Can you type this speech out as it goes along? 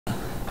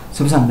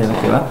සුබ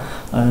සන්ධ්‍යාවක් වේවා.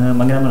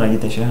 මගේ නම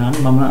රජිත ශෙහන්.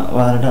 මම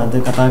ඔයාලට අද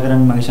කතා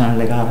කරන්න මගේ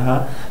channel එක හරහා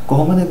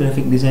කොහොමද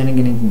graphic designer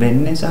කෙනෙක්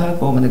වෙන්නේ සහ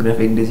කොහොමද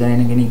graphic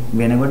designer කෙනෙක්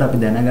වෙනකොට අපි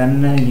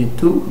දැනගන්න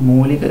යුතු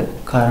මූලික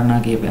කාරණා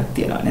කීපයක්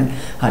තියෙනවා නේද?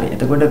 හරි.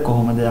 එතකොට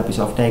කොහොමද අපි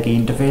software එකේ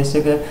interface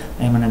එක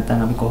එහෙම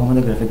නැත්නම් අපි කොහොමද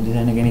graphic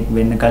designer කෙනෙක්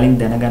වෙන්න කලින්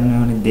දැනගන්න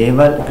ඕනේ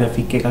දේවල්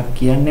graphic එකක්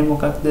කියන්නේ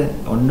මොකක්ද?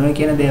 ඔන්න ඔය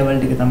කියන දේවල්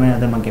ටික තමයි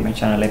අද මගේ මේ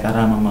channel එක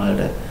හරහා මම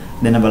ඔයාලට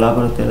දෙන්න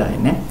බලාපොරොත්තු වෙලා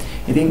ඉන්නේ.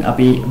 ඉතින්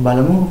අපි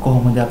බලමු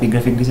කොහොමද අපි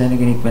graphic designer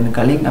කෙනෙක් වෙන්න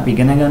කලින් අපි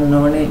ඉගෙන ගන්න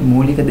ඕනේ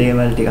මූලික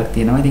දේවල් ටිකක්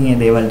තියෙනවා. ඉතින් මේ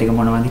දේවල් ටික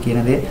මොනවද කියන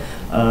දේ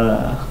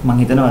මම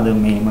හිතනවා අද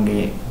මේ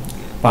මගේ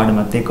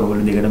පාඩමත් එක්ක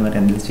ඔයගොල්ලෝ දෙකටම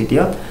රැඳිලා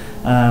සිටියොත්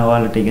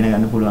ඔයාලට ඉගෙන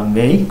ගන්න පුළුවන්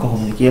වෙයි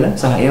කොහොමද කියලා.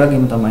 සහ ඒ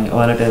වගේම තමයි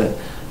ඔයාලට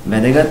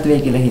වැදගත්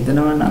වෙයි කියලා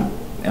හිතනවා නම්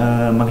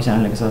මගේ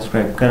channel එක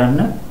subscribe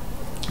කරන්න.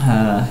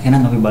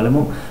 එහෙනම් අපි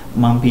බලමු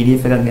මම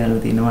PDF එකක්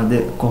ගෙනල්ලා තිනවද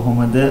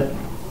කොහොමද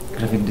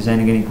graphic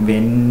designer කෙනෙක්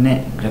වෙන්නේ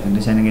graphic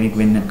designer කෙනෙක්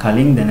වෙන්න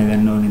කලින්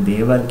දැනගන්න ඕනේ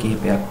දේවල්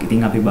කිහිපයක්.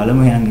 ඉතින් අපි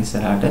බලමු එහෙනම්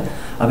ඉස්සරහට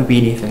අපි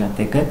PDF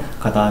එකත් එක්ක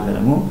කතා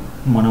කරමු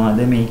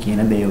මොනවද මේ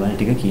කියන දේවල්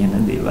ටික කියන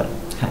දේවල්.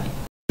 හරි.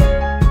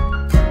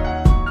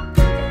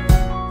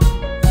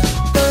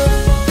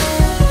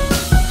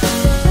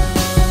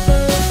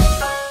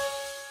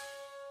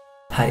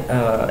 හරි.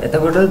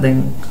 එතකොට දැන්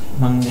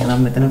මම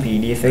එනම් මෙතන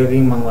PDF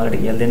එකකින් මම ඔයාලට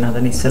කියලා දෙන්න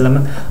හදන ඉස්සෙල්ලම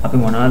අපි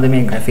මොනවද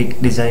මේ graphic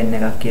design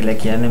එකක් කියලා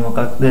කියන්නේ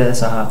මොකක්ද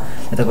සහ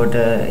එතකොට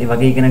ඒ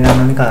වගේ ඉගෙන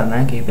ගන්න ඕනේ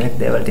කාරණා කීපයක්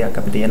දේවල් ටිකක්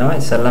අපි තියෙනවා.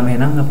 ඉස්සෙල්ලාම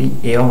එහෙනම් අපි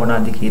ඒව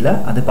මොනවද කියලා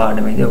අද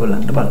පාඩමේදී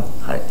ඔයගොල්ලන්ට බලමු.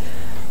 හරි.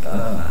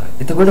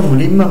 එතකොට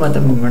මුලින්ම මට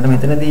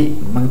මෙතනදී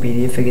මගේ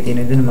PDF එකේ තියෙන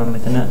විදිහට මම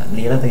මෙතන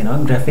ලියලා තියෙනවා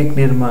graphic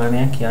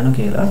නිර්මාණයක් කියනු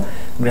කියලා.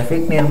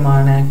 graphic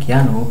නිර්මාණයක්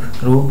කියනු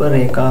රූප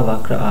රේඛා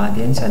වක්‍ර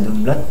ආදීන්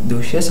සැදුම්ලත්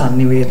දෘශ්‍ය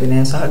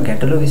sannivedana සහ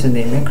ගැටලු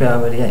විසඳීමේ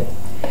ක්‍රියාවලියයි.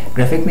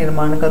 graphic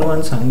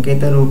නිර්මාණකරුවන්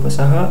සංකේත රූප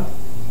සහ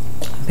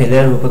පෙළ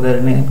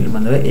රූපකරණය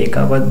පිළිබඳව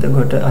ඒකාබද්ධ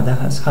කොට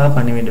අදහස් හා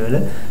පණිවිඩවල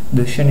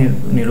දෘශ්‍ය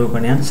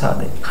නිරූපණයන්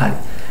සාදයි. හරි.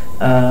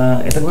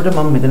 එතකොට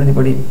මම මෙතනදී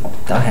පොඩි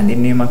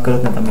හැඳින්වීමක්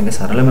කරොත් නැත්නම් මේක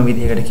සරලම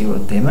විදිහකට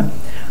කිව්වොත් එහෙම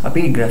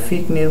අපි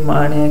graphic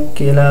නිර්මාණයක්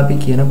කියලා අපි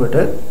කියනකොට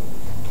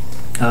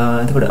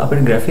එතකොට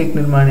අපිට graphic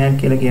නිර්මාණයක්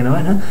කියලා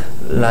කියනවා නම්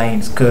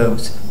lines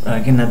curves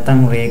කියන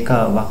නැත්නම්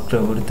රේඛා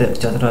වක්‍ර වෘත්ත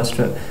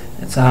චතුරස්‍ර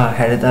සහ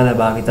හැඩතල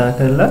භාවිතා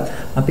කරලා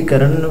අපි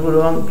කරන්න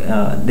පුළුවන්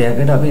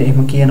දෙයකට අපි එහෙම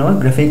කියනවා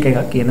graphic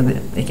එකක් කියන දේ.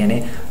 ඒ කියන්නේ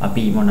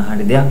අපි මොන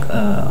හරි දෙයක්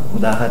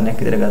උදාහරණයක්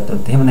විදිහට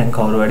ගත්තොත් එහෙම දැන්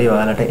කවුරු හරි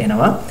ඔයාලට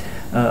එනවා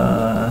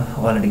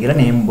ඔයාලට කියලා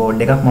name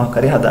board එකක් මොකක්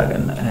හරි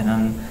හදාගන්න.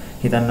 එහෙනම්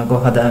හිතන්නකෝ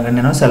හදාගන්න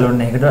යනවා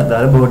සැලොන් එකකට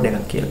අදාළ board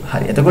එකක් කියලා.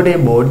 හරි. එතකොට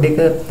මේ board එක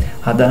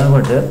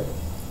හදානකොට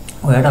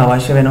ඔයාලට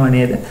අවශ්‍ය වෙනව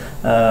නේද?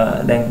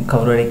 දැන්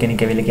කවුරු හරි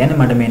කෙනෙක් ඇවිල්ලා කියන්නේ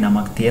මට මේ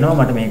නමක් තියෙනවා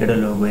මට මේකට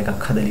logo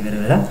එකක් හදලා ඉවර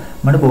වෙලා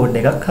මට board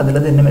එකක්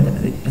හදලා දෙන්න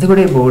මෙතනදී.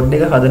 එතකොට මේ board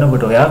එක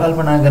හදනකොට ඔයා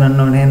කල්පනා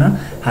කරන්න ඕනේ නේද?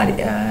 හරි.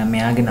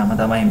 මෙයාගේ නම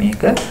තමයි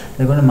මේක.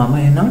 එතකොට මම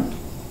එහෙනම්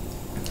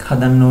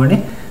හදන්න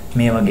ඕනේ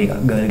මේ වගේ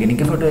එකක්. ගර්ල්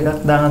කෙනෙක්ගේ ෆොටෝ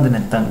එකක් දානවද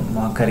නැත්නම්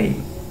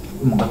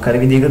මොකක් හරි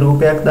විදිහක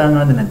රූපයක්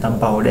දානවද නැත්නම්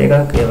පවුඩර්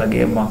එකක් ඒ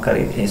වගේ මොකක්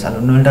හරි ඒ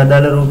සලුන් වලට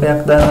අදාළ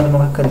රූපයක් දානවද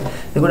මොකක් හරි.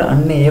 එතකොට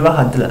අන්න ඒව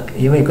හදලා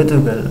ඒව එකතු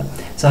කරලා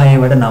සහ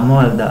ඒවට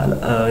නම්වල්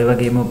දාලා ඒ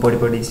වගේම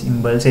පොඩි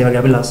සිම්බල්ස් ඒ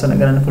වගේ අපි ලස්සන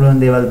කරන්න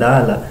පුළුවන් දේවල්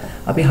දාලා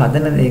අපි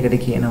හදන දෙයකට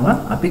කියනවා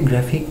අපි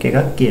graphic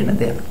එකක් කියන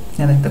දෙයක්.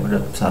 නේද?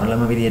 එතකොට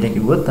සරලම විදිහට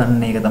කිව්වොත්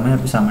අන්න ඒක තමයි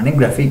අපි සාමාන්‍යයෙන්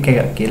graphic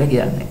එකක් කියලා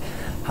කියන්නේ.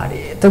 හරි.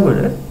 එතකොට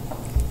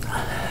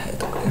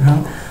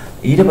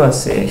ඊට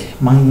පස්සේ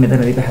මම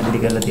මෙතනදී පැහැදිලි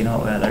කරලා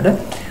තියෙනවා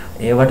ඔයාලට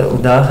ඒවට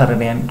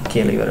උදාහරණයන්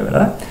කියලා ඉවර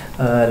වෙලා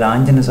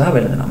ලාංඡන සහ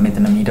වෙළඳ නම්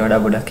මෙතන මීට වඩා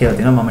ගොඩක් කියලා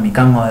තියෙනවා. මම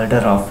නිකන් ඔයාලට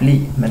රෆ්ලි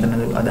මෙතන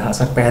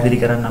අදහසක් පැහැදිලි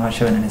කරන්න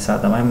අවශ්‍ය වෙන නිසා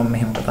තමයි මම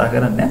මෙහෙම කතා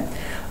කරන්නේ.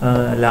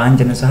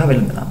 ලාංඡන සහ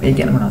වෙළඳ නම්. ඒ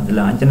කියන්නේ මොනවද?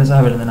 ලාංඡන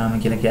සහ වෙළඳ නම්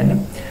කියලා කියන්නේ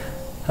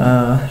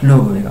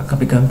logo එකක්.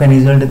 අපි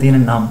companies වලට තියෙන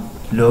නම්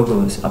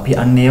logos අපි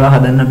අන්න ඒවා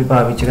හදන්න අපි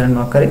පාවිච්චි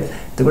කරනවා කරේ.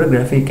 එතකොට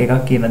graphic එකක්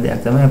කියන දෙයක්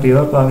තමයි අපි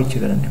ඒවා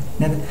පාවිච්චි කරන්නේ.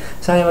 නේද?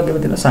 සහ ඒ වගේම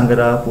තියෙන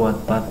සංග්‍රහ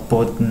පුවත්පත්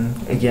පොත්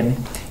ඒ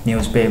කියන්නේ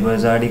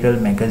newspapers article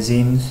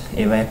magazines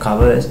ඒවා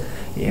covers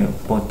ඒ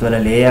පොත්වල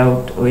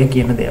layout ඔය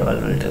කියන දේවල්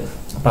වලට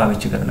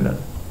පාවිච්චි කරනවා.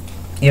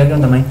 ඒ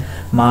වගේම තමයි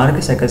මාර්ග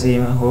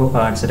සැකසීම හෝ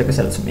පාර්සලක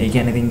සැලසුම. ඒ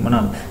කියන්නේ ඉතින්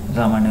මොනවාද?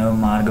 සාමාන්‍යව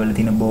මාර්ගවල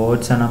තියෙන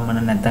බෝඩ්ස්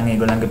අනම්මන නැත්නම්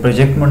ඒගොල්ලන්ගේ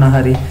ප්‍රොජෙක්ට් මොන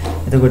හරි.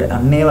 එතකොට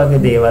අන්න ඒ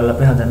වගේ දේවල්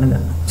අපි හදන්න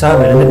ගන්නවා. සහ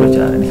වෙළඳ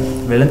ප්‍රචාරණය.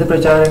 වෙළඳ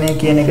ප්‍රචාරණය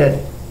කියන එක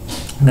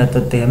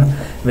ගත්තොත් එහෙම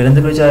වෙළඳ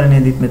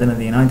ප්‍රචාරණයේදීත් මෙතන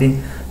තියෙනවා. ඉතින්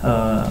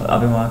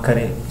අපි මොකක්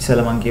හරි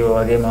ඉස්සෙල්ලා මම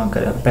කිව්වා වගේ මොකක්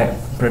හරි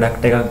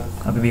ප්‍රොඩක්ට් එකක්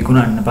අපි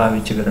විකුණන්න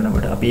පාවිච්චි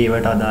කරනකොට අපි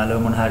ඒවට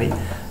අදාළව මොන හරි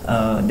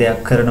දෙයක්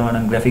කරනවා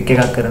නම් graphic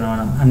එකක් කරනවා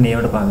නම් අන්න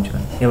ඒවට පාවිච්චි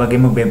කරනවා. ඒ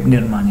වගේම web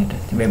නිර්මාණයට.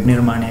 web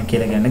නිර්මාණය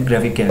කියලා කියන්නේ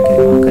graphic එකක්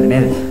කියලා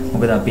කරන්නේ නේද?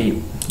 මොකද අපි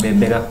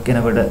web එකක්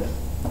කෙනකොට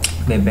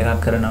web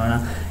එකක් කරනවා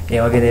නම්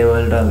ඒ වගේ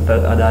දේවල්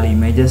වලට අදාළ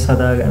images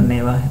හදාගන්න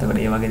ඒවා. එතකොට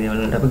ඒ වගේ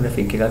දේවල් වලට අපි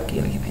graphic එකක්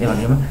කියලා කියනවා. ඒ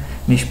වගේම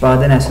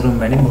නිෂ්පාදන ඇසුරුම්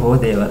වැනි බොහෝ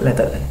දේවල්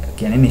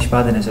කියන්නේ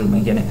නිෂ්පාදන ඇසුරුම්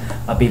කියන්නේ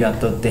අපි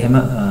ගත්තොත් එහෙම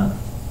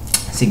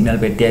සිග්නල්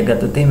පෙට්ටියක්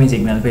ගත්තොත් මේ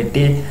සිග්නල්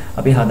පෙට්ටියේ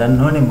අපි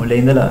හදන්න ඕනේ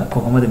මුලින් ඉඳලා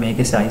කොහොමද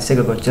මේකේ සයිස්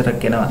එක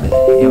කොච්චරක් එනවද?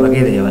 ඒ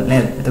වගේ දේවල්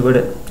නේද? එතකොට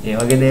ඒ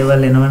වගේ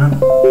දේවල් එනවනම්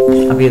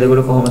අපි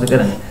එතකොට කොහොමද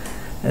කරන්නේ?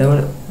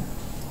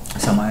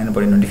 එතකොට සමාන වෙන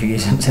පොඩි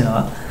notifications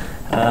එනවා.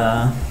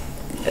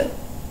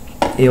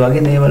 ඒ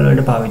වගේ දේවල්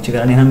වලට පාවිච්චි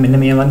කරන්නේ. එහෙනම් මෙන්න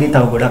මේ වගේ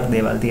තව ගොඩක්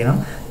දේවල්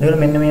තියෙනවා. ඒකට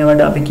මෙන්න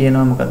මේවට අපි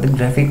කියනවා මොකද්ද?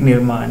 graphic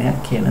නිර්මාණයක්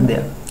කියන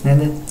දෙයක්.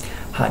 නේද?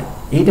 හරි.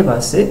 ඊට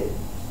පස්සේ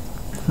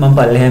මම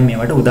පල්ලෙහාම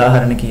මේවට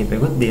උදාහරණ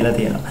කිහිපයකුත් දීලා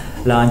තියෙනවා.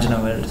 ලාංඡන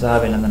වලට සහ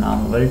වෙළඳ නාම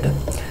වලට,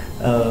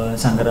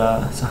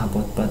 සංග්‍රහ සහ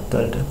පොත්පත්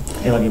වලට,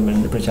 ඒ වගේම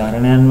වෙළඳ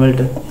ප්‍රචාරණයන්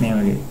වලට මේ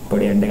වගේ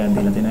පොඩි ඇඩ් එකක්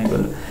දීලා තියෙනවා.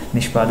 ඒගොල්ලෝ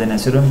නිෂ්පාදන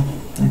ඇසුරුම්,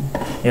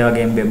 ඒ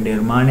වගේම වෙබ්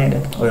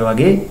නිර්මාණයට ඔය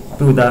වගේ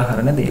අපි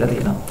උදාහරණ දීලා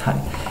තියෙනවා. හරි.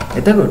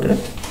 එතකොට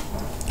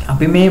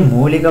අපි මේ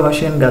මූලික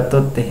වශයෙන්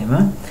ගත්තොත් එහෙම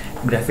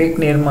graphic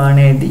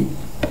නිර්මාණයේදී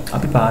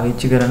අපි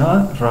පාවිච්චි කරනවා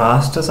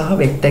raster සහ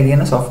vector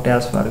කියන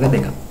softwares වර්ග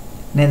දෙකක්.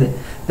 නේද?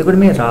 එතකොට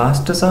මේ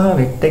raster සහ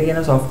vector කියන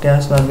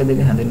softwares වර්ග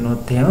දෙක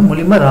හඳුන්වුවොත් එහෙම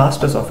මුලින්ම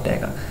raster software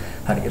එකක්.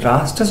 හරි.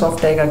 raster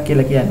software එකක්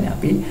කියලා කියන්නේ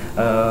අපි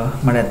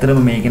මට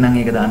ඇත්තටම මේක නම්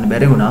ඒක දාන්න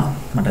බැරි වුණා.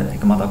 මට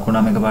ඒක මතක්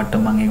වුණා මේක පාට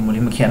මම ඒක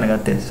මුලින්ම කියන්න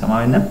ගත්තේ සමා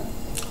වෙන්න.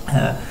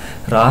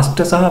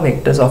 raster සහ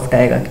vector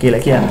software එකක්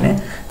කියලා කියන්නේ.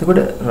 එතකොට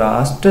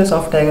raster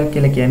software එකක්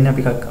කියලා කියන්නේ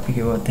අපි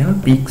කිව්වොත්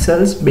එහෙම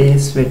pixels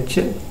base වෙච්ච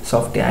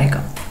software එකක්.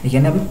 ඒ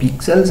කියන්නේ අපි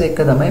pixels එක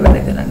තමයි වැඩ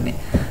කරන්නේ.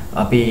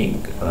 අපි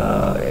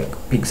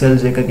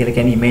pixels එක කියලා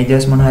කියන්නේ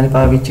images මොන හරි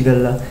පාවිච්චි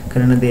කරලා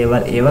කරන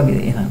දේවල් ඒ වගේ.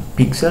 එහෙනම්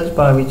pixels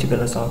පාවිච්චි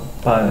කරලා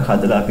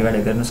හදලා අපි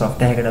වැඩ කරන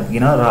software එකකට අපි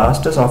කියනවා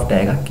raster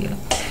software එකක් කියලා.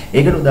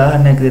 ඒකට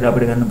උදාහරණයක් විදිහට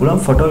අපිට ගන්න පුළුවන්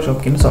Photoshop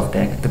කියන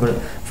software එක. එතකොට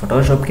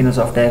Photoshop කියන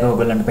software එක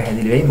ඔයගොල්ලන්ට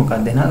පැහැදිලි වෙයි.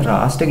 මොකක්ද එහෙනම්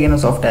raster කියන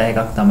software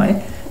එකක් තමයි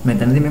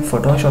මෙතනදී මේ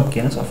Photoshop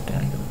කියන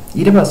software එක.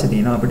 ඊට පස්සේ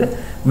තියෙනවා අපිට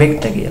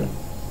vector කියලා.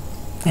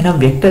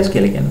 එහෙනම් vectors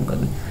කියලා කියන්නේ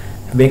මොකද්ද?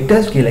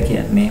 vectors කියලා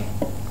කියන්නේ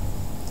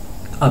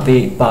අපි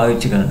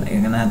පාවිච්චි කරන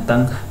එක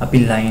නැත්තම් අපි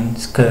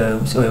lines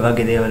curves ඔය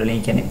වගේ දේවල්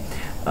වලින් කියන්නේ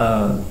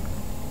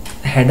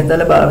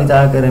හැඩතල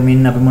භාවිතා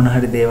කරමින් අපි මොන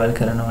හරි දේවල්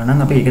කරනවා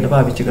නම් අපි ඒකට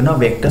පාවිච්චි කරනවා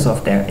vector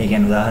software. ඒ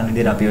කියන්නේ උදාහරණ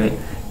විදිහට අපි ඔය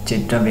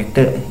චිත්‍ර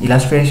vector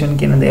illustration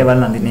කියන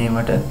දේවල්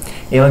අඳිනේවට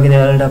ඒ වගේ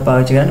දේවල් වලට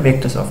පාවිච්චි කරන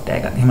vector software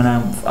එකක්.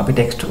 එහෙමනම් අපි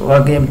text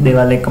වගේ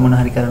දේවල් එක්ක මොන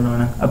හරි කරනවා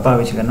නම් අපි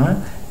පාවිච්චි කරනවා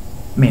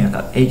මේ එකක්.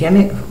 ඒ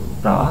කියන්නේ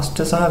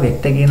raster සහ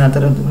vector කියන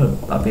අතර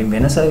අපි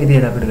වෙනස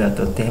විදිහට අපිට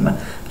ගත්තොත් එහෙම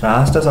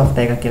raster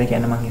software එකක් කියලා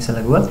කියන්නේ මම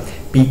ඉස්සෙල්ලා කිව්වා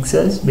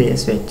pixels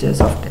base වෙච්ච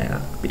software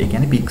එකක්. ඒ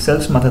කියන්නේ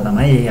pixels මත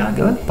තමයි ඒ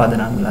යාගව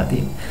පදනම් වෙලා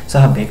තියෙන්නේ.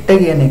 සහ vector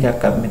කියන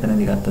එකක් අපි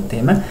මෙතනදී ගත්තොත්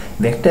එහෙම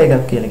vector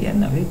එකක් කියලා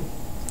කියන්නේ අපි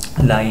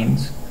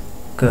lines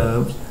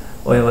curves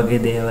ඔය වගේ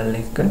දේවල්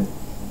එක්ක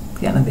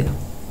යන දෙයක්.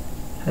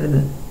 හරිද?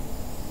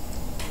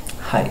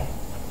 හරි.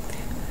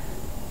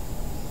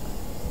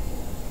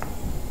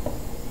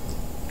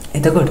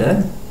 එතකොට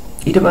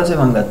ඊට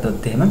පස්සේ මම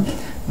ගත්තොත් එහෙම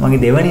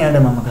මගේ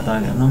දෙවැනියට මම කතා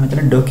කරනවා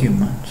මෙතන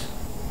documents.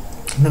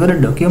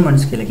 එතකොට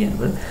documents කියලා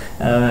කියනකොට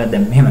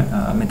දැන් මෙහෙම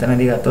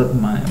මෙතනදී ගත්තොත්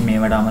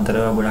මේවට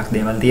අමතරව ගොඩක්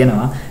දේවල්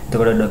තියෙනවා.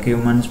 එතකොට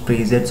documents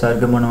presets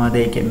වර්ග මොනවද?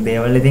 ඒ කියන්නේ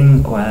දේවල් ඉතින්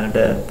ඔයාලට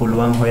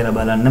පුළුවන් හොයලා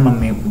බලන්න. මම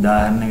මේ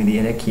උදාහරණ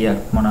විදියට කියක්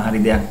මොන හරි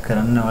දෙයක්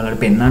කරන්න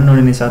ඔයාලට පෙන්වන්න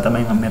ඕන නිසා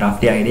තමයි මම මේ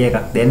rough idea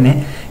එකක් දෙන්නේ.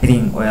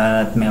 ඉතින්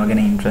ඔයාලත් මේව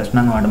ගැන interest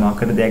නම් ඔයාලට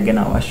මොකක් හරි දෙයක්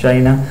ගැන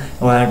අවශ්‍යයි නම්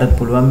ඔයාලටත්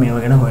පුළුවන් මේව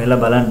ගැන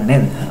හොයලා බලන්න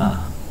නේද?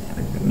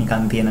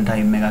 නිකන් තියෙන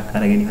ටයිම් එකක්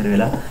අරගෙන ඉවර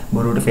වෙලා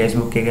බොරුවට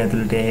Facebook එක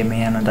ඇතුළට එහෙම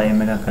යන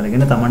ටයිම් එකක්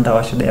අරගෙන Tamanට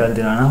අවශ්‍ය දේවල්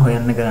දෙනවා නම්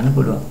හොයන්න කරන්න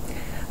පුළුවන්.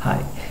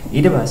 හරි.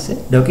 ඊට පස්සේ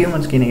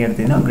documents කියන එකට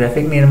තියෙනවා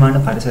graphic නිර්මාණ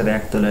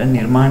පරිසරයක් තුළ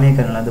නිර්මාණය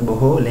කරන ලද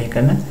බොහෝ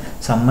ලේඛන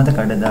සම්මත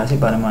කඩදාසි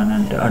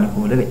පරිමාණයන්ට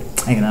අනුකූල වේ.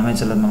 ඒක තමයි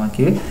ඉස්සෙල්ලත් මම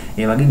කිව්වේ.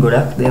 ඒ වගේ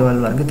ගොඩක්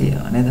දේවල් වර්ග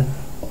තියෙනවා නේද?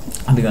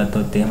 අපි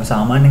ගත්තොත් එහෙම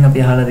සාමාන්‍යයෙන් අපි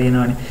අහලා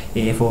තියෙනවානේ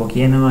A4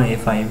 කියනවා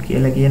A5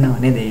 කියලා කියනවා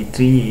නේද?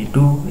 A3 A2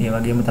 ඒ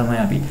වගේම තමයි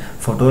අපි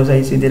photo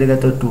size විදිහට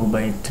ගත්තොත්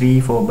 2x3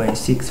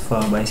 4x6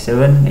 4x7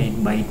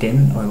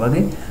 8x10 ඔය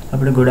වගේ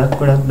අපිට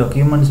ගොඩක්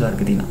documents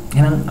වර්ග තියෙනවා.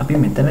 එහෙනම්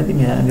අපි මෙතනදී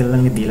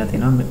මෙයාගලන්ගේ දීලා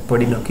තියෙනවා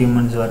පොඩි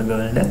documents වර්ග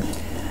වලට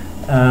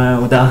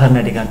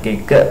උදාහරණ ටිකක්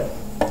එක්ක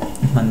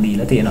මම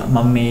දීලා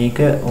තියෙනවා. මම මේක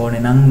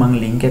ඕනේ නම් මම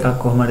link එකක්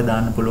කොහොම හරි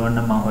දාන්න පුළුවන්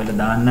නම් මම හොයලා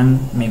දාන්නම්.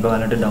 මේක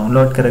ඔයාලට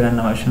download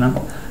කරගන්න අවශ්‍ය නම්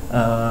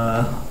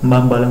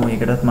මම බලමු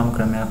ඒකටත් මම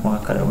ක්‍රමයක්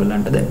මොකක් කරලා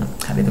ඔයගලන්ට දෙන්න.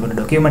 හරි. එතකොට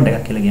document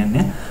එකක් කියලා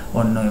කියන්නේ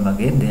ඔන්න ඔය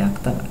වගේ දෙයක්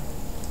තමයි.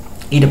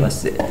 ඊට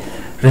පස්සේ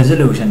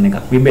resolution එකක්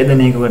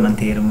විභේදනයක කරන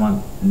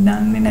තේරුමක්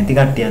දන්නේ නැති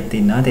කට්ටියක්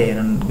ඉන්නවා.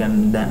 තේරුම් ගන්න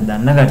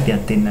දන්න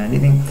කට්ටියක් ඉන්නවා.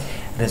 ඉතින්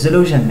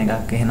resolution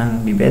එකක් එහෙනම්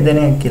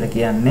විභේදනයක් කියලා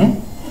කියන්නේ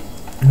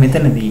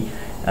මෙතනදී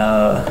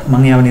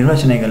මම ඒව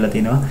නිර්වචනය කරලා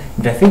තිනවා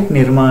graphic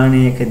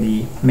නිර්මාණයකදී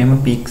මෙම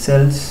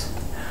pixels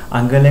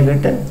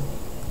අංගලයකට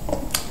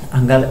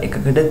අංගල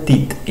එකකට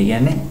තිත් ඒ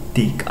කියන්නේ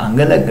තික්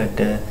අංගලකට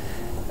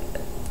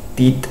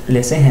තිත්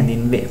ලෙස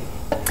හැඳින්වේ.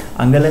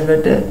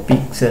 අංගලකට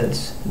pixels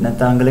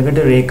නැත්නම් අංගලකට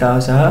රේඛාව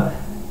සහ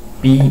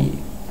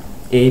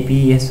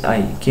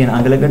APSI කියන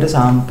අංගලකට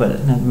sample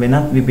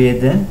වෙනත්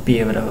විභේද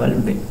පියවරවල්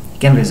වේ.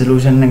 කියන්නේ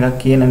resolution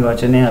එකක් කියන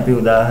වචනේ අපි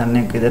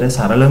උදාහරණයක් විදිහට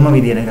සරලම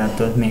විදිහට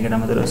ගත්තොත් මේකට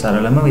අමතරව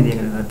සරලම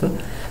විදිහකට ගත්තොත්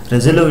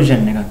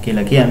resolution එකක්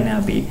කියලා කියන්නේ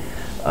අපි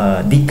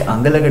දික්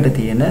අංගලකට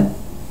තියෙන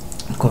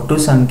කොටු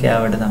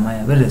සංඛ්‍යාවට තමයි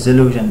අපි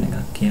resolution එකක්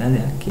කියන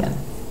දෙයක්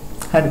කියන්නේ.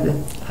 හරිද?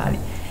 හරි.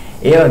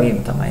 ඒ වගේම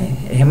තමයි.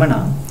 එහෙමනම්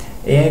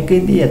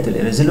ඒකෙදී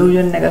ඇතුලේ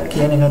resolution එකක්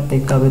කියන එකත්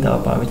එක්ක අපි තව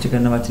පාවිච්චි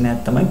කරන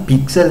වචනයක් තමයි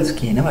pixels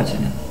කියන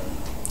වචනය.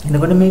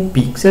 එතකොට මේ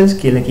pixels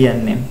කියලා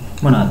කියන්නේ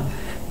මොනවද?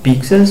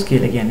 pixels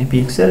කියලා කියන්නේ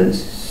pixels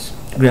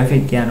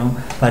graphic කියනෝ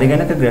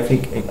පරිගණක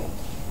graphic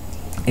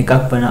එකක්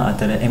වන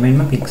අතර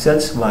එමෙන්ම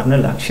pixels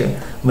වර්ණ ලක්ෂ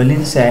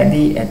වලින්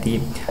සෑදී ඇති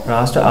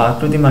රාෂ්ට්‍ර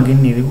ආකෘති මගින්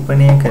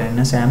නිරූපණය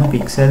කරන සෑම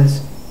pixels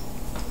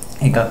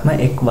එකක්ම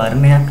එක්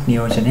වර්ණයක්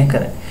නියෝජනය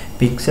කරයි.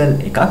 pixel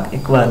එකක්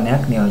එක්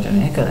වර්ණයක්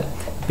නියෝජනය කරයි.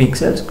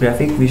 pixels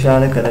graphic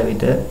විශාල කළ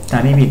විට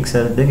තනි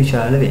pixel ද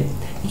විශාල වේ.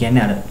 ඒ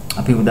කියන්නේ අර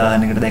අපි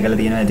උදාහරණයකට දැකලා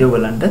තියෙනවා ඇති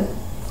ඔයගලන්ට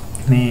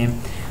මේ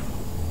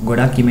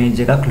ගොඩක් ඉමේජ්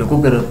එකක් ලොකු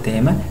කරොත්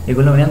එහෙම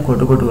ඒගොල්ලෝ නිකන්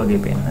කොටු වගේ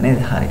පේනවා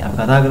නේද? හරි. අපි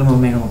කතා කරමු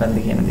මේක මොකක්ද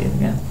කියන දේ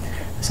ගැන.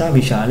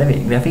 විශාල වේ.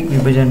 ග්‍රැෆික්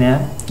විභජනය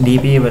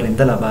DPA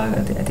වලින්ද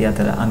ලබාගත ඇති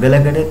අතර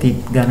අඟලකට තිත්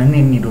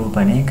ගණනින්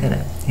නිරූපණය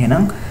කරයි.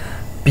 එහෙනම්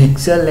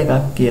පික්සල්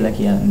එකක් කියලා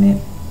කියන්නේ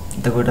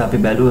එතකොට අපි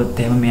බැලුවොත්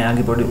එහෙම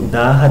මෙයාගේ පොඩි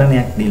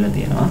උදාහරණයක් දීලා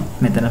තියෙනවා.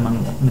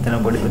 මෙතන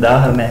පොඩි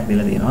උදාහරණයක්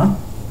දීලා තියෙනවා.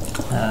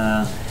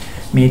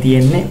 මේ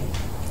තියෙන්නේ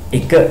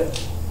එක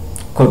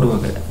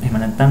කොටුවකට. එහෙම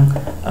නැත්නම්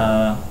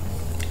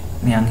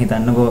නිකන්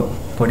හිතන්නකෝ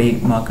පොඩි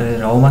මොකක්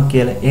රවුමක්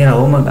කියලා. ඒ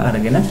රවුම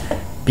අරගෙන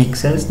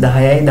පික්සල්ස්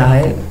 10යි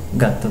 10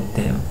 ගත්තොත්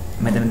එහෙම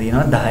මෙතන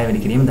දිනනවා 10 වැඩි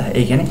කිරීම 10.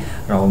 ඒ කියන්නේ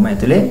රවුම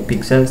ඇතුලේ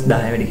පික්සල්ස්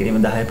 10 වැඩි කිරීම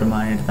 10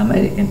 ප්‍රමාණයට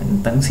තමයි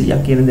නැත්නම්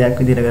 100ක් කියන දෙයක්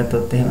විදිහට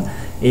ගත්තොත් එහෙම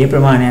ඒ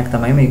ප්‍රමාණයක්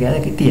තමයි මේක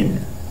ඇලකේ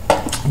තියෙන්නේ.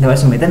 ඊට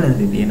පස්සේ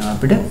මෙතනදී තියෙනවා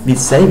අපිට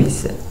 20යි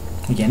 20.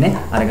 ඒ කියන්නේ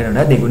අරකට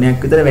වඩා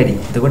දෙගුණයක් විතර වැඩි.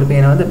 එතකොට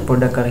පේනවද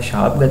පොඩ්ඩක් අර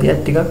ෂාප් ගතියක්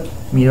ටිකක්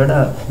මීට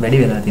වඩා වැඩි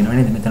වෙලා තියෙනවා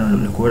නේද? මෙතන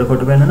ලොකුවට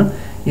කොට පෙන්නනවා.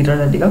 ඊට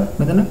වඩා ටිකක්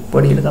මෙතන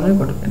පොඩියට තමයි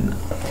කොට පෙන්නනවා.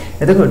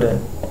 එතකොට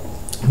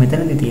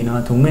මෙතනදී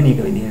තියෙනවා තුන්වෙනි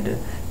එක විදිහට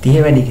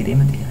 30 වැඩි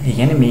කිරීම තියෙනවා. ඒ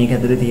කියන්නේ මේක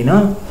ඇතුලේ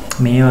තියෙනවා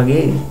මේ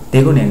වගේ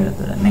දෙගුණයක්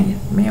විතර නේද?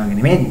 මේ වගේ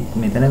නෙමෙයි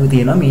මෙතන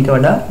තියෙනවා මීට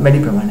වඩා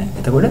වැඩි ප්‍රමාණයක්.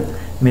 එතකොට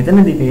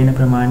මෙතනදී පේන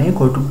ප්‍රමාණය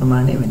කොටු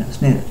ප්‍රමාණය වෙනස්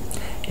නේද?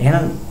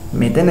 එහෙනම්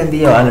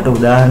මෙතනදී ඔයාලට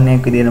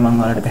උදාහරණයක් විදිහට මම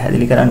ඔයාලට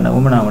පැහැදිලි කරන්න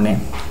උවමනා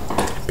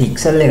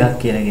පික්සල් එකක්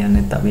කියලා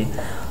කියන්නේත් අපි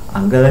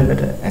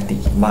අඟලකට ඇති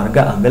වර්ග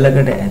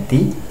අඟලකට ඇති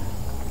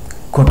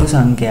කොටු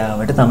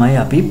සංඛ්‍යාවට තමයි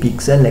අපි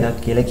පික්සල් එකක්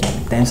කියලා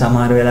කියන්නේ. දැන්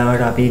සමහර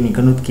වෙලාවට අපි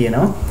නිකනුත්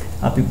කියනවා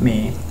අපි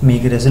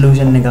මේක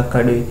රෙසලූෂන් එකක්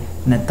අඩුයි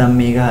නැත්නම්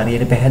මේක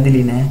හරියට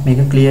පැහැදිලි නෑ මේක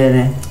ක්ලියර්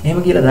නෑ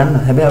එහෙම කියලා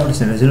දන්නවා. හැබැයි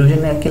අපිට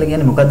රෙසලූෂන් එකක් කියලා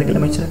කියන්නේ මොකක්ද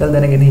කියලා මෙච්චර කල්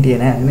දැනගෙන හිටියේ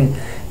නෑ නේ.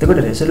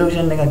 එතකොට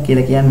රෙසලූෂන් එකක්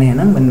කියලා කියන්නේ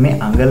එහෙනම් මේ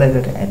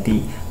අඟලකට ඇති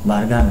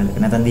වර්ග අඟලක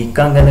නැත්නම්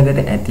දික්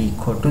අඟලකට ඇති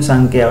කොටු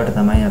සංඛ්‍යාවට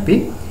තමයි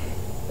අපි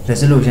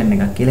රෙසලූෂන්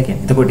එකක් කියලා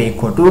කියන්නේ. එතකොට මේ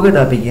කොටුවකට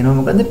අපි කියනවා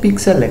මොකද්ද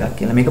පික්සල් එකක්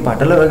කියලා. මේක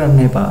පටලවා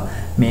ගන්න එපා.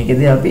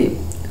 මේකෙදී අපි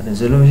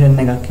resolution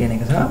එකක් කියන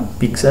එක සහ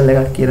pixel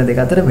එකක් කියන දෙක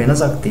අතර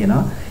වෙනසක්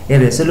තියෙනවා. ඒ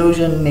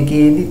resolution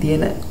එකේදී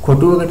තියෙන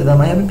කොටුවකට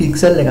තමයි අපි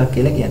pixel එකක්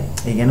කියලා කියන්නේ.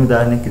 ඒ කියන්නේ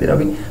උදාහරණයක් විදිහට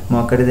අපි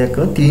මොකක් හරි දෙයක්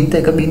කරොත් තීන්ත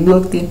එක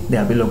බිඳුවක් තියෙන.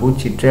 දැන් අපි ලොකු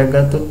චිත්‍රයක්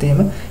ගත්තොත් එහෙම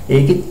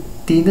ඒකේ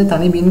තීන්ත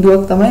තනි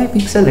බිඳුවක් තමයි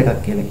pixel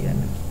එකක් කියලා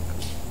කියන්නේ.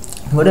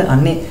 මොකද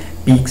අන්නේ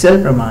pixel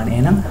ප්‍රමාණය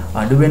නම්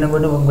අඩු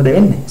වෙනකොට මොකද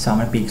වෙන්නේ?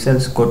 සාමාන්‍ය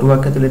pixels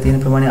කොටුවක් ඇතුලේ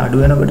තියෙන ප්‍රමාණය අඩු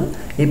වෙනකොට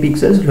ඒ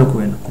pixels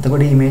ලොකු වෙනවා.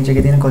 එතකොට image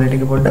එකේ තියෙන quality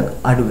එක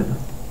පොඩ්ඩක් අඩු වෙනවා.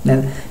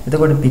 නේද?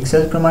 එතකොට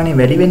pixel ප්‍රමාණය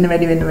වැඩි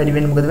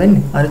වෙන්න මොකද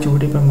වෙන්නේ? අර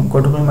චූටි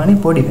කොටු ප්‍රමාණය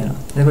පොඩි වෙනවා.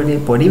 එතකොට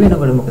මේ පොඩි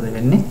වෙනකොට මොකද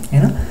වෙන්නේ?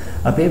 එහෙනම්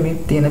අපේ මේ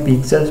තියෙන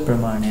pixels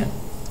ප්‍රමාණය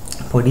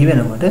පොඩි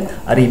වෙනකොට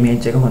අර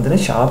image එක හොඳට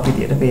sharp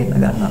විදියට පේන්න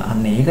ගන්නවා.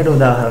 අන්න ඒකට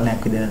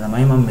උදාහරණයක් විදිහට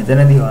තමයි මම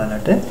මෙතනදී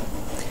ඔයාලට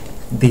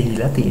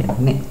දීලා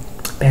තියෙන්නේ.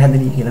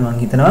 පැහැදිලි කියලා මම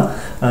හිතනවා.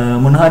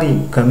 මොන හරි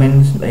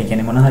කමෙන්ට්ස් ඒ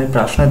කියන්නේ මොන හරි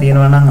ප්‍රශ්න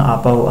තියෙනවා නම්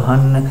ආපහු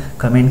අහන්න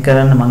කමෙන්ට්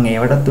කරන්න මම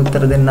ඒවටත්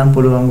උත්තර දෙන්නම්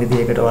පුළුවන්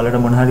විදිහකට. ඔයාලට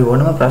මොන හරි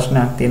ඕනම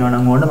ප්‍රශ්නයක් තියෙනවා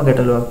නම් ඕනම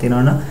ගැටලුවක්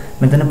තියෙනවා නම්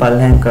මෙතන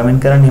පල්ලෙහාන්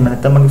කමෙන්ට් කරන්න. එහෙම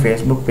නැත්නම් මගේ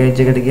Facebook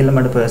page එකට ගිහලා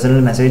මට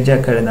personal message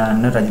එකක් කරලා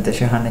දාන්න. Rajitha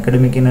Shehan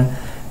Academy කියන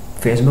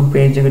Facebook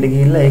page එකට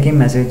ගිහලා ඒකෙන්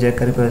message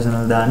එකක් කරලා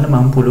personal දාන්න.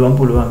 මම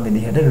පුළුවන්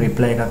විදිහට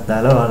reply එකක්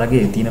දාලා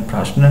ඔයාලගේ තියෙන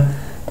ප්‍රශ්න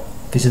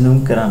විසඳුම්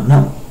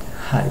කරන්න.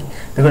 හරි.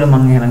 එතකොට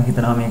මම එහෙනම්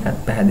හිතනවා මේකත්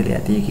පැහැදිලි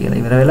ඇති කියලා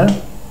ඉවර වෙලා.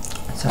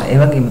 ඒ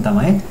වගේම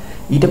තමයි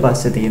ඊට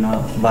පස්සේ තියෙනවා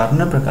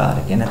වර්ණ ප්‍රකාර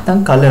කියන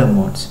නැත්නම් color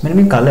modes. මෙන්න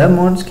මේ color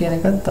modes කියන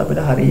එකත්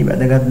අපිට හරිය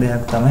වැදගත්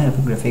දෙයක් තමයි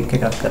අපි graphic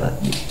එකක්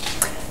කරද්දී.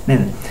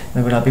 නේද?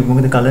 එතකොට අපි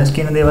මොකද colors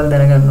කියන දේවල්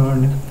දැනගන්න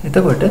ඕනේ.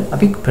 එතකොට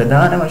අපි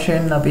ප්‍රධාන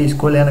වශයෙන් අපි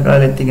ඉස්කෝලේ යන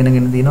කාලෙත්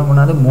ඉගෙනගෙන තියෙනවා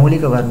මොනවද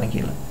මූලික වර්ණ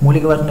කියලා.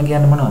 මූලික වර්ණ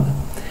කියන්නේ මොනවද?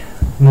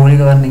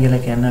 මූලික වර්ණ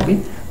කියලා කියන්නේ අපි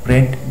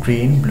red,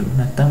 green, blue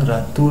නැත්නම්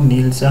රතු,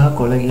 නිල් සහ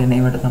කොළ කියන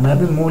ඒවාට තමයි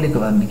අපි මූලික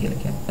වර්ණ කියලා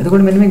කියන්නේ.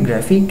 එතකොට මෙන්න මේ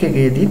graphic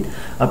එකේදීත්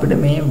අපිට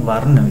මේ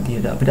වර්ණ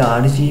විදියට අපිට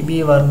RGB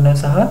වර්ණ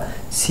සහ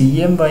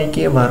CMYK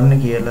වර්ණ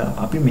කියලා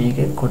අපි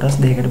මේකේ කොටස්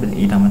දෙකකට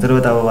බෙදලා ඊට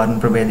අමතරව තව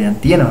වර්ණ ප්‍රභේදයන්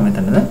තියෙනවා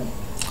මෙතනද.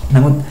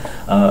 නමුත්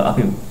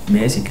අපි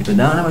බේසික්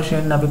ප්‍රධාන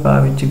වශයෙන් අපි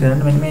පාවිච්චි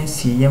කරන්නේ මෙන්න මේ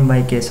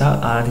CMYK සහ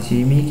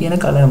RGB කියන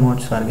color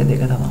modes වර්ග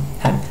දෙක තමයි.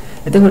 හරි.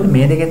 එතකොට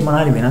මේ දෙකෙත්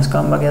මොනවාරි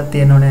වෙනස්කම් වගේක්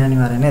තියෙනවනේ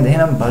අනිවාර්යයෙන් නේද?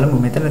 එහෙනම් බලමු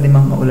මෙතනදී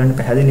මම ඔයගලන්ට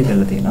පැහැදිලි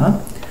කරලා තියෙනවා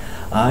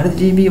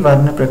RGB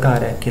වර්ණ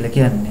ප්‍රකාරයක් කියලා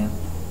කියන්නේ.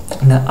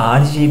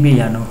 RGB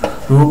යනු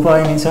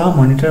රූපවාහිනී සහ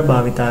මොනිටර්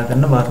භාවිතා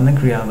කරන වර්ණ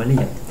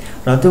ක්‍රියාවලිය.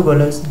 රතු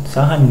ගොළ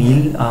සහ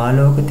නිල්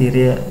ආලෝක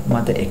තිරය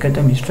මත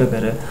එකට මිශ්‍ර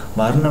කර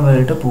වර්ණ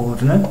වලට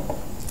පූර්ණ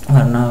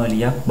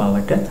වර්ණාවලියක්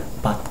බවට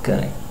පත්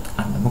කරයි.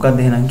 අන්න මොකක්ද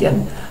එහෙනම්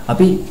කියන්නේ?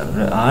 අපි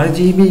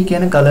RGB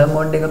කියන color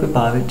mode එක අපි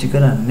පාවිච්චි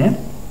කරන්නේ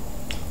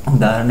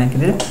උදාහරණයක්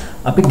විදිහට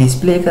අපි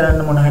ඩිස්ප්ලේ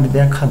කරන්න මොන හරි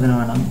දෙයක්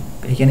හදනවා නම්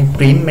ඒ කියන්නේ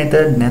print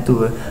method නැතුව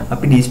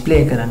අපි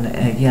ඩිස්ප්ලේ කරන්න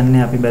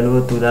කියන්නේ අපි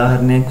බැලුවොත්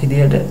උදාහරණයක්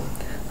විදිහට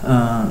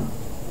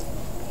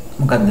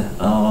මොකද්ද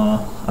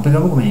අපි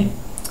ගමුකෝ මේ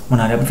මොන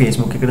හරි අපි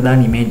Facebook එකට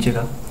දාන image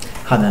එකක්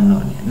හදන්න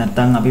ඕනේ.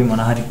 නැත්නම් අපි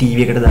මොන හරි TV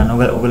එකට දාන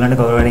ඔයගලන්ට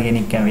කවුරු හරි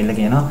කෙනෙක් ඇවිල්ලා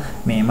කියනවා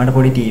මේ මට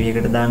පොඩි TV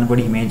එකට දාන්න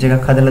පොඩි image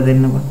එකක් හදලා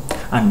දෙන්නකෝ.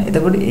 අන්න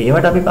එතකොට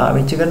ඒවට අපි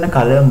පාවිච්චි කරන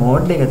color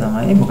mode එක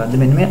තමයි මොකද්ද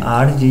මෙන්න මේ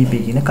RGB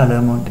කියන color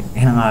mode එක.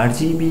 එහෙනම්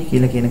RGB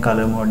කියලා කියන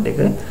color mode එක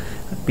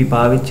අපි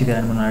පාවිච්චි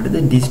කරන්නේ මොනවටද?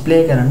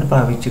 ඩිස්ප්ලේ කරන්න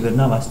පාවිච්චි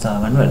කරන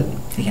අවස්ථාවන් වලදී.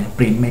 ඒ කියන්නේ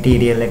print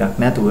material එකක්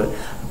නැතුව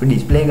අපි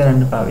ඩිස්ප්ලේ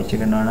කරන්න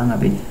පාවිච්චි කරනවා නම්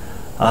අපි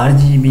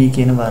RGB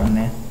කියන වර්ණ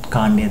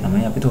කාණ්ඩය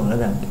තමයි අපි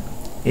තෝරගන්නේ.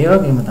 ඒ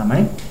වගේම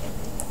තමයි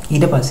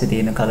ඊට පස්සේ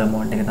තියෙන color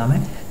mode එක තමයි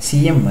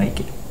CMYK.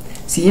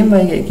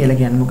 CMYK කියලා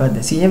කියන්නේ මොකද්ද?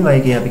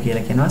 CMYK අපි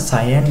කියලා කියනවා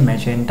cyan,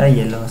 magenta,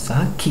 yellow සහ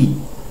key.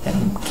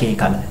 දැන් key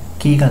color.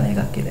 key color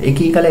එකක් කියලා. ඒ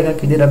key color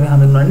එකක් විදිහට අපි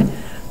හඳුන්වන්නේ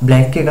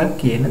black එකක්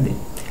කියන දේ.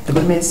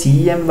 එතකොට මේ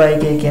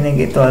CMYK කියන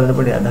එකේ තවල්ල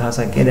පොඩි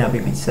අදහසක් කියලා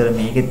අපි ඉස්සර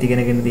මේකෙත්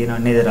ඉගෙනගෙන තියෙනවා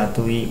නේද?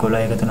 රතුයි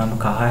කොළ එකතු නම්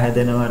කහ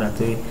හැදෙනවා,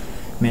 රතුයි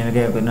මේ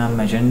වගේ කරනවා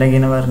magenta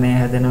කියන වර්ණය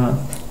හැදෙනවා.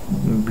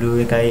 blue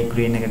එකයි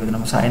green එකයි එකතු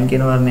නම් cyan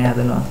කියන වර්ණය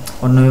හැදෙනවා.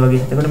 ඔන්න ඔය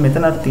වගේ. එතකොට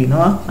මෙතනක්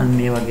තියෙනවා අන්න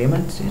ඒ වගේම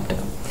set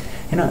එකක්.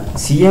 එහෙනම්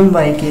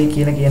CMYK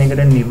කියලා කියන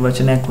එකට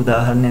නිර්වචනයක්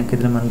උදාහරණයක්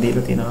විදිහට මම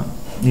දීලා තියෙනවා.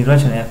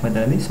 නිර්වචනයක්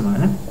මෙතනදී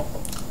සමාන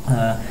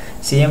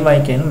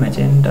CMYK කියන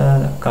magenta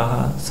කහ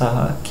සහ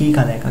key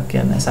color එකක්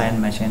කියන්නේ cyan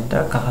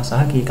magenta කහ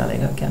සහ key color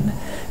එකක් කියන්නේ.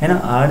 එහෙනම්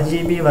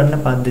RGB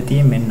වර්ණ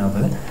පද්ධතියේ මෙන්න ඔබ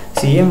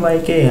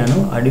CMYK යනු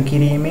අඩු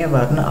කිරීමේ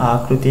වර්ණ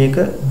ආකෘතියක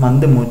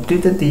මන්ද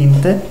මුද්‍රිත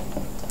තීන්ත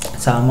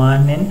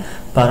සාමාන්‍යයෙන්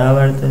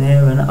පරාවර්තනය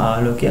වන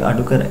ආලෝකය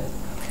අඩු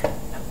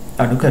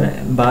කර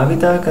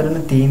භාවිතා කරන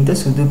තීන්ත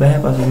සුදු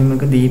බැහැ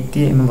පසුබිමක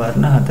දීප්තිය එම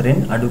වර්ණ හතරෙන්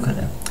අඩු කර.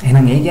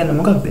 එහෙනම් ඒ කියන්නේ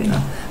මොකක්ද එන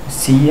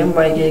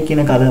CMYK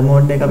කියන color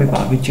mode එක අපි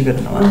පාවිච්චි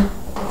කරනවා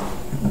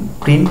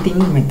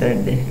printing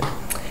method එක.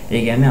 ඒ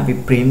කියන්නේ අපි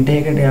print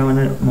එකකට යවන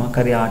මොකක්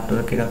හරි art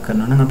work එකක්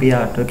කරනවා නම් අපි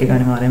art work එක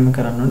අනිවාර්යයෙන්ම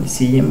කරන්න ඕනේ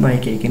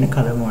CMYK කියන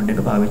color mode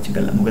එක පාවිච්චි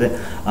කරලා. මොකද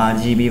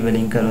RGB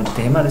වලින් කරොත්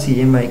එහෙම අර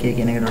CMYK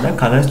කියන එකට වඩා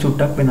colors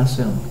චුට්ටක් වෙනස්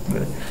වෙනවා.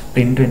 මොකද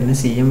print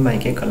වෙන්නේ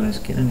CMYK colors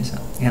කියන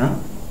නිසා. එහෙනම්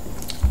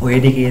ඔය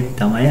දෙකේ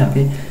තමයි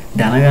අපි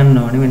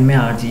දැනගන්න ඕනේ මෙන්න මේ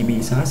RGB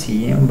සහ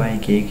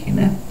CMYK කියන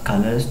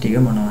colors ටික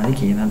මොනවද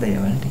කියන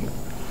දේවල් ටික.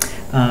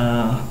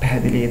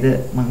 පැහැදිලිද?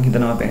 මම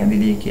හිතනවා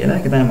පැහැදිලි කියලා.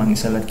 ඒක තමයි මම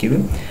ඉස්සෙල්ලත්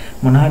කිව්වේ.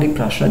 මොන හරි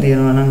ප්‍රශ්න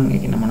තියෙනවා නම් ඒ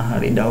කියන්නේ මොන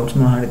හරි doubts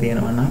මොන හරි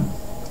තියෙනවා නම්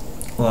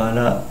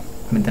ඔයාලා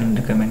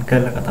මෙතනට කමෙන්ට්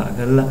කරලා කතා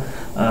කරලා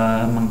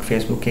මම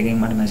Facebook එකකින්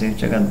මට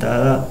මැසේජ් එකක්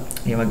දාලා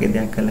ඒ වගේ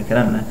දෙයක්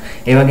කරන්න.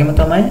 ඒ වගේම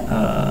තමයි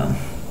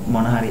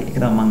මොන හරි ඒක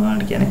තමයි මම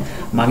ඔයාලට කියන්නේ.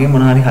 මගේ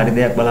මොන හරි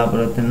දෙයක්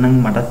බලාපොරොත්තු වෙන නම්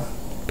මට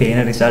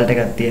පේන රිසල්ට්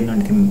එකක් තියෙනවා.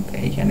 ඉතින්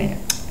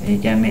ඒ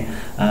කියන්නේ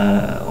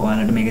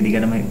ඔයාලට මේක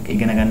දිගටම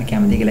ඉගෙන ගන්න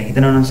කැමතියි කියලා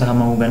හිතනවනම් සහ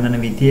මම උගන්වන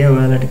විදිය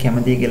ඔයාලට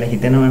කැමතියි කියලා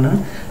හිතනවනම්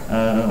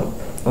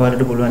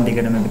ඔයාලට පුළුවන්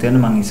දිගටම එකතු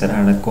වෙන්න. මම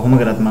ඉස්සරහට කොහොම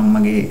කරත් මම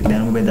මගේ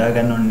දැනුම බෙදා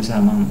ගන්න ඕන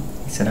නිසා මම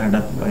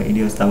ඉස්සරහටත්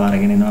වීඩියෝස් තව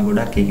අරගෙන එනවා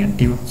ගොඩක්. ඒ කියන්නේ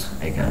ටියුට්ස්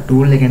ඒක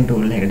ටූල් එකෙන්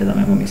ටූල් එකකට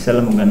තමයි මම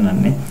ඉස්සෙල්ලාම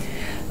උගන්වන්නේ.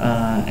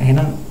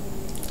 එහෙනම්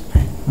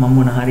මම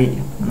මොන හරි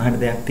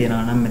දෙයක්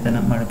තියෙනවා නම් මෙතන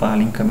මට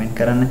පාලින් කමෙන්ට්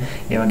කරන්න.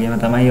 ඒ වගේම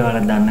තමයි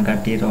ඔයාලා දන්න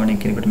කට්ටියට ඕනෙ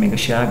කෙනෙකුට මේක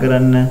ෂෙයා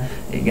කරන්න,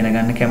 ඉගෙන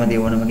ගන්න කැමති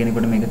ඕනම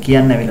කෙනෙකුට මේක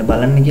කියන්න ඇවිල්ලා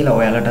බලන්න කියලා.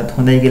 ඔයාලටත්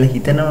හොඳයි කියලා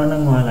හිතනවා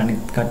නම් ඔයාලා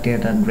අනිත්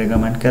කට්ටියටත්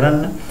රෙකමන්ඩ් කරන්න.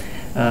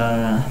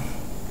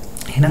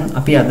 එහෙනම්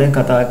අපි අද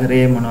කතා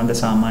කරේ මොනවද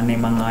සාමාන්‍යයෙන්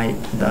මම ආයි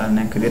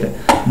උදාහරණයක්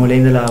විදිහට මුලින්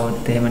ඉඳලා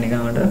આવොත් එහෙම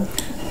නිකන්ට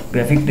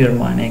graphic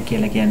නිර්මාණය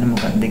කියලා කියන්නේ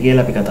මොකක්ද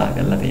කියලා අපි කතා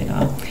කරලා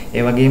තියෙනවා.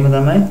 ඒ වගේම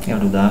තමයි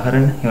ඒකට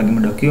උදාහරණ, ඒ වගේම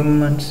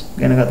documents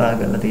ගැන කතා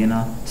කරලා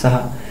තියෙනවා. සහ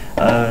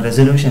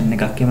resolution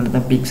එකක් එහෙම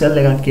නැත්නම් pixel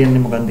එකක්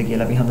කියන්නේ මොකක්ද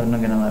කියලා අපි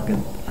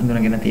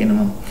හඳුනගෙන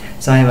තියෙනවා.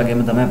 සහ ඒ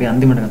වගේම තමයි අපි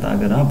අන්තිමට කතා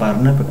කරනවා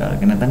වර්ණ ප්‍රකාර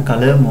ගැන නැත්නම්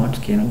color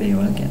modes කියන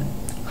දේවල් ගැන.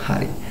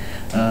 හරි.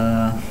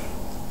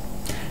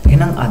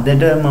 එහෙනම්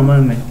අදට මම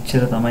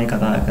මෙච්චර තමයි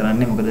කතා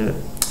කරන්නේ. මොකද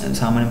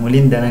සාමාන්‍ය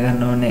මුලින්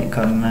දැනගන්න ඕනේ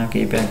කරුණා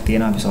කීපයක්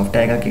තියෙනවා. අපි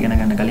software එකක් ඉගෙන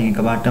ගන්න කලින්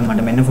එකපාරට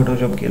මට මෙන්න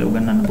Photoshop කියලා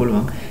උගන්වන්න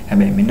පුළුවන්.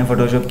 හැබැයි මෙන්න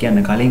Photoshop කියන්න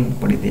කලින්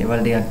පොඩි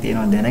දේවල් ටිකක්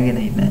තියෙනවා දැනගෙන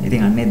ඉන්න.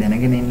 ඉතින් අන්නේ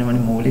දැනගෙන ඉන්න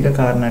ඕනේ මූලික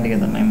කාරණා ටික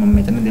තමයි මම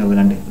මෙතනදී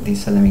ඔයගලන්ට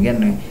ඉස්සෙල්ලාම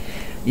ඉගෙනුවේ.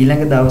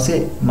 ඊළඟ දවසේ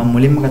මම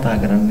මුලින්ම කතා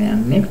කරන්න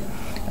යන්නේ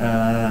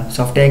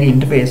software එකේ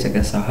interface එක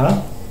සහ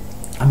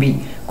අපි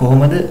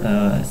කොහොමද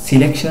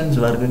selections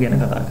වර්ග ගැන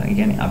කතා කරන්නේ.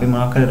 කියන්නේ අපි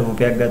මොකක් හරි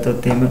රූපයක්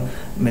ගත්තොත් එහෙම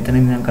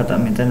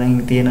මෙතනින්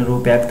තියෙන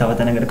රූපයක් තව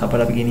තැනකට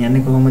කපලා අපි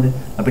ගෙනියන්නේ කොහොමද?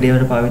 අපිට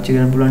ඒවට පාවිච්චි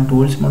කරන්න පුළුවන්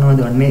tools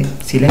මොනවද? අන්නේ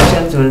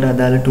selections වලට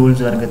අදාළ tools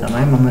වර්ග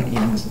තමයි මම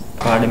ඊළඟ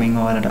පාඩමෙන්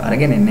ඔයාලට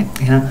අරගෙන එන්නේ.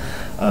 එහෙනම්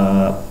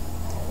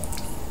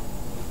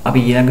අපි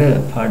ඊළඟ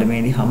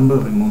පාඩමේදී හම්බ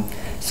වෙමු.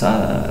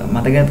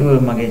 මතක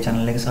ඇතුව මගේ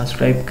channel එක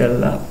subscribe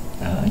කරලා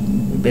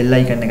bell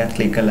icon එකත්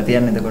click කරලා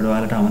තියන්න. එතකොට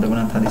ඔයාලට අමතක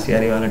වුණත් හදිස්සිය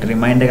හරි ඔයාලට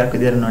reminder එකක්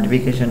විදියට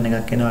notification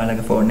එකක් එනවා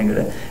ඔයාලගේ phone එකට.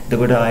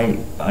 එතකොට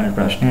ආයි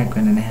ප්‍රශ්නයක්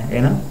වෙන්නේ නැහැ.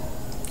 එහෙනම්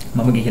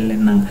මම ගිහින්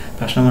එන්නම්.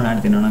 ප්‍රශ්න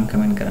මොනවාද තියෙනවා නම්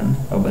comment කරන්න.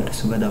 ඔබට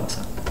සුබ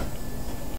දවසක්.